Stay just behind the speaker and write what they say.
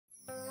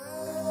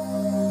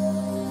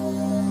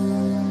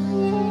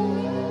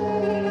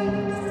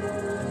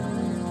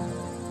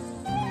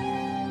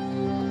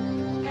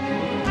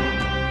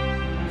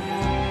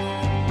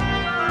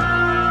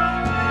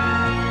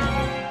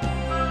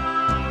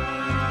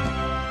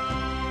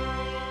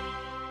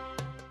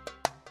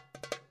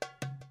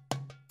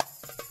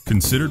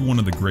Considered one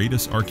of the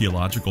greatest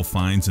archaeological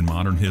finds in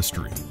modern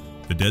history,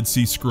 the Dead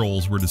Sea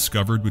Scrolls were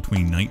discovered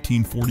between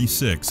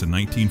 1946 and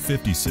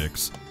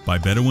 1956 by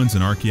Bedouins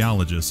and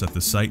archaeologists at the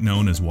site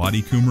known as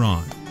Wadi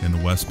Qumran in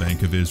the West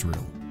Bank of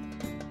Israel.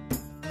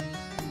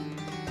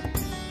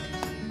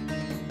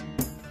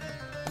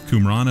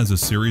 Qumran is a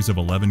series of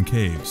 11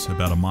 caves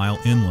about a mile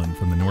inland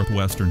from the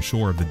northwestern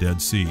shore of the Dead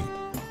Sea,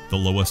 the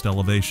lowest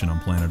elevation on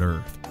planet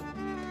Earth.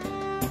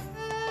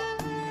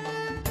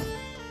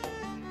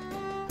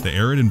 The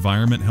arid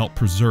environment helped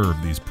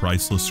preserve these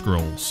priceless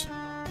scrolls.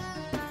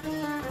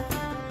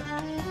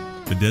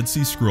 The Dead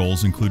Sea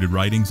Scrolls included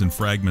writings and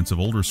fragments of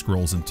older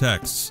scrolls and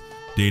texts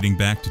dating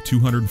back to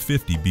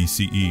 250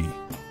 BCE.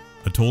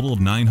 A total of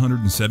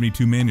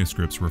 972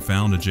 manuscripts were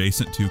found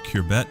adjacent to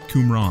Khirbet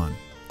Qumran.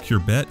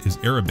 Khirbet is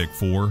Arabic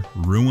for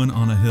ruin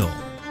on a hill.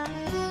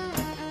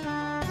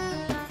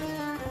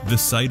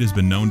 This site has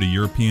been known to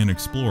European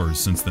explorers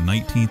since the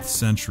 19th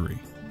century.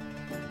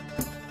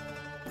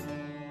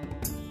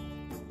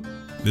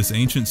 This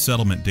ancient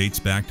settlement dates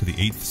back to the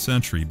 8th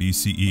century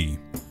BCE.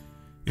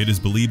 It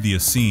is believed the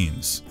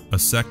Essenes, a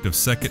sect of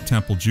Second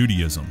Temple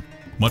Judaism,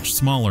 much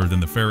smaller than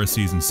the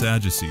Pharisees and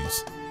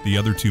Sadducees, the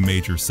other two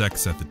major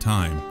sects at the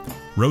time,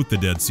 wrote the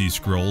Dead Sea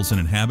Scrolls and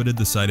inhabited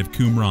the site of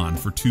Qumran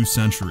for 2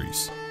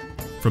 centuries,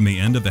 from the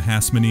end of the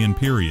Hasmonean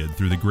period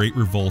through the Great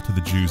Revolt of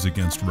the Jews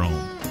against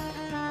Rome.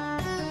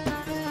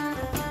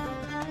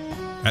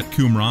 At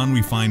Qumran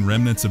we find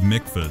remnants of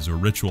mikvahs or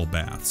ritual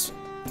baths,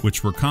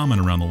 which were common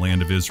around the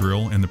land of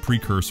Israel and the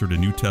precursor to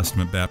New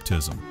Testament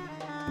baptism.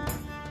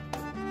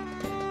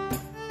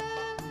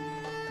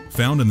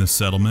 Found in this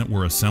settlement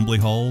were assembly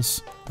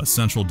halls, a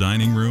central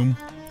dining room,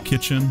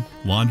 kitchen,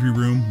 laundry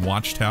room,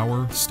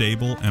 watchtower,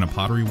 stable, and a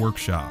pottery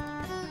workshop.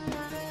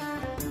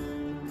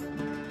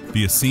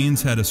 The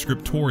Essenes had a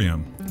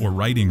scriptorium, or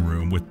writing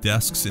room, with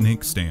desks and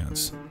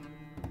inkstands.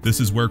 This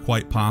is where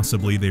quite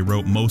possibly they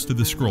wrote most of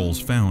the scrolls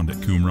found at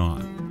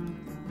Qumran.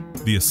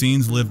 The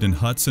Essenes lived in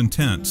huts and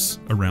tents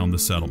around the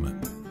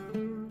settlement.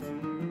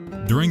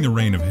 During the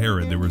reign of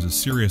Herod, there was a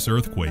serious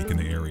earthquake in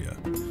the area,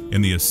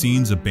 and the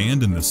Essenes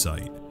abandoned the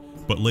site,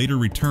 but later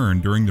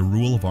returned during the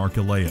rule of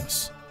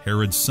Archelaus,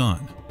 Herod's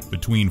son,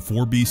 between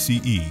 4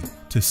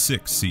 BCE to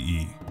 6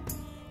 CE,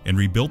 and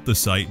rebuilt the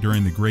site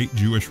during the Great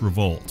Jewish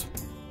Revolt.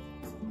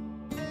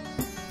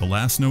 The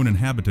last known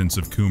inhabitants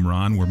of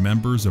Qumran were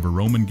members of a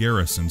Roman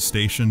garrison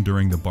stationed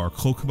during the Bar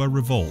Kokhba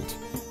revolt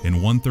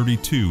in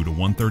 132 to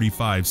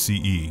 135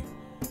 CE.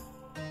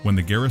 When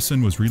the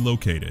garrison was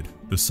relocated,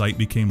 the site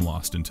became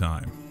lost in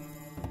time.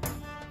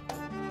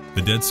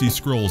 The Dead Sea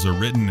Scrolls are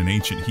written in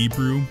ancient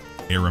Hebrew,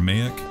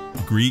 Aramaic,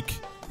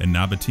 Greek, and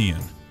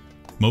Nabatean,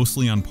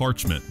 mostly on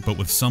parchment, but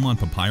with some on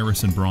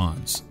papyrus and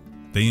bronze.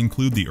 They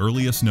include the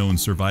earliest known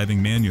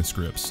surviving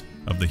manuscripts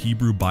of the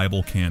Hebrew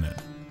Bible canon,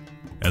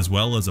 as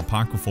well as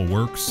apocryphal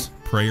works,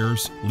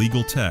 prayers,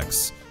 legal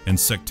texts, and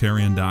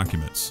sectarian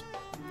documents.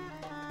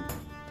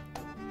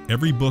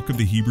 Every book of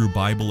the Hebrew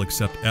Bible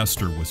except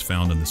Esther was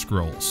found in the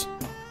scrolls.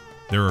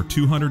 There are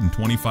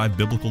 225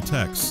 biblical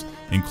texts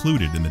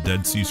included in the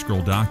Dead Sea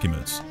Scroll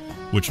documents,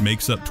 which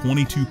makes up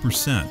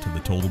 22% of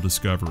the total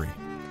discovery.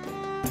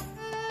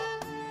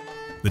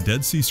 The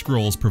Dead Sea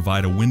Scrolls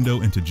provide a window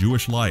into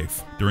Jewish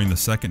life during the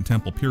Second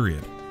Temple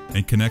period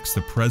and connects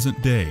the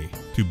present day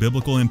to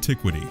biblical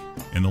antiquity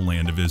in the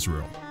land of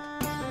Israel.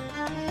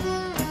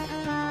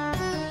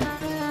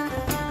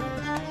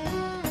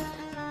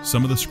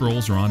 Some of the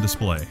scrolls are on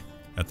display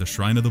at the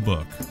Shrine of the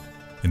Book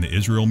in the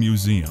Israel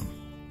Museum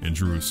in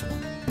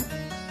Jerusalem.